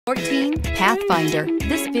2014 Pathfinder.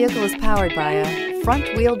 This vehicle is powered by a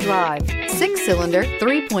front-wheel drive, 6-cylinder,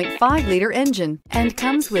 3.5-liter engine, and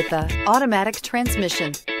comes with an automatic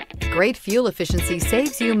transmission. Great fuel efficiency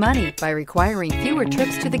saves you money by requiring fewer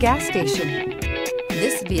trips to the gas station.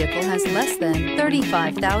 This vehicle has less than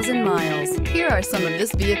 35,000 miles. Here are some of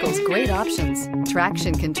this vehicle's great options: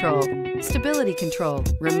 traction control, stability control,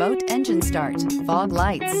 remote engine start, fog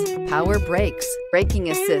lights, power brakes, braking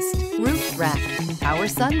assist, roof rack, power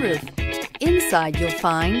sunroof. Inside you'll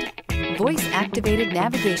find voice-activated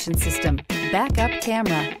navigation system, backup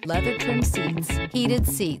camera, leather trim seats, heated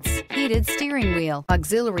steering wheel,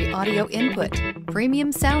 auxiliary audio input,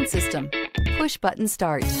 premium sound system, push-button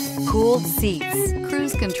start, cooled seats,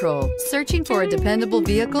 cruise control. Searching for a dependable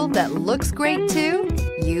vehicle that looks great too?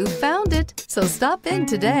 You found it, so stop in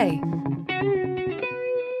today.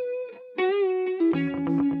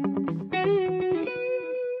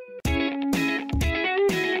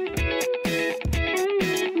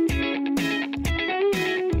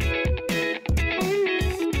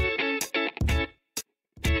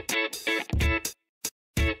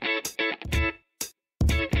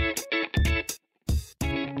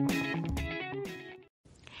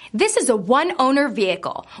 This is a one-owner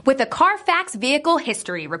vehicle with a Carfax Vehicle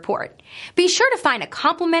History Report. Be sure to find a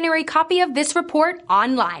complimentary copy of this report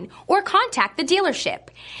online or contact the dealership.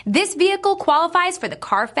 This vehicle qualifies for the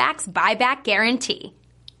Carfax Buyback Guarantee.